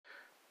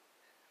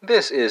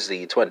This is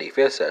the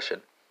 25th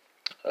session.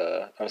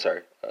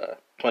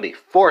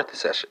 24th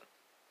session.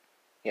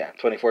 Yeah,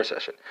 24th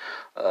session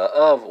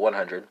of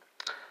 100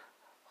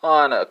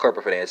 on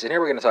corporate finance. And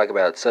here we're going to talk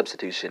about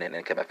substitution and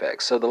income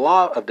effects. So the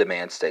law of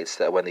demand states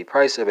that when the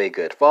price of a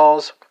good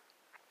falls,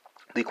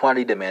 the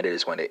quantity demanded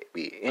is going to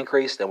be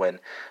increased, and when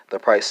the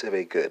price of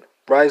a good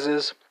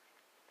rises,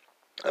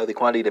 the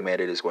quantity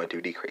demanded is going to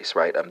decrease,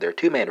 right? There are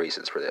two main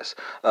reasons for this.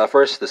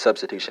 First, the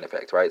substitution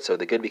effect, right? So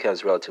the good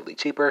becomes relatively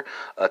cheaper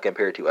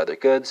compared to other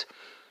goods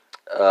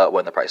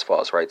when the price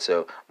falls, right?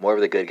 So more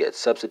of the good gets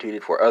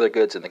substituted for other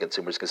goods in the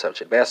consumer's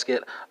consumption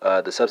basket.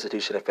 The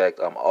substitution effect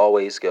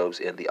always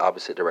goes in the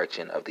opposite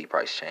direction of the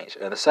price change.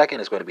 And the second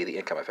is going to be the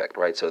income effect,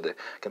 right? So the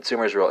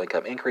consumer's real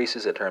income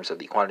increases in terms of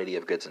the quantity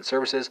of goods and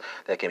services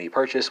that can be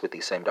purchased with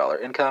the same dollar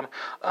income.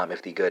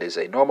 If the good is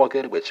a normal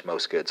good, which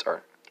most goods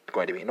are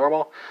going to be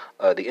normal,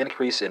 the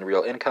increase in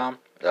real income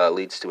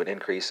leads to an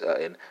increase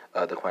in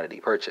the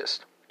quantity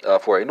purchased.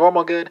 For a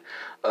normal good,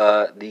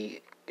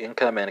 the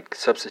income and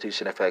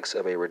substitution effects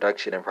of a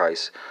reduction in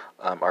price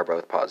are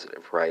both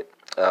positive, right?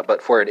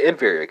 But for an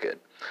inferior good,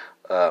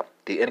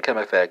 the income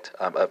effect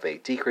of a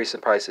decrease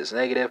in price is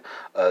negative.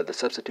 The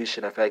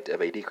substitution effect of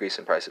a decrease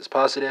in price is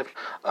positive.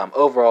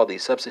 Overall, the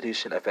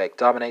substitution effect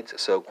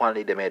dominates, so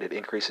quantity demanded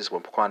increases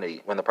when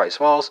the price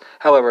falls.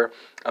 However,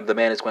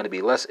 demand is going to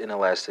be less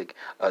inelastic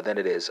than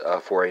it is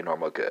for a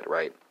normal good,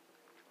 right?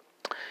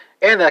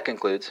 And that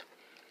concludes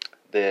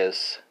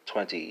this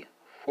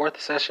 24th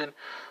session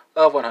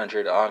of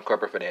 100 on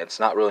corporate finance,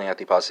 not ruling out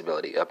the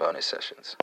possibility of bonus sessions.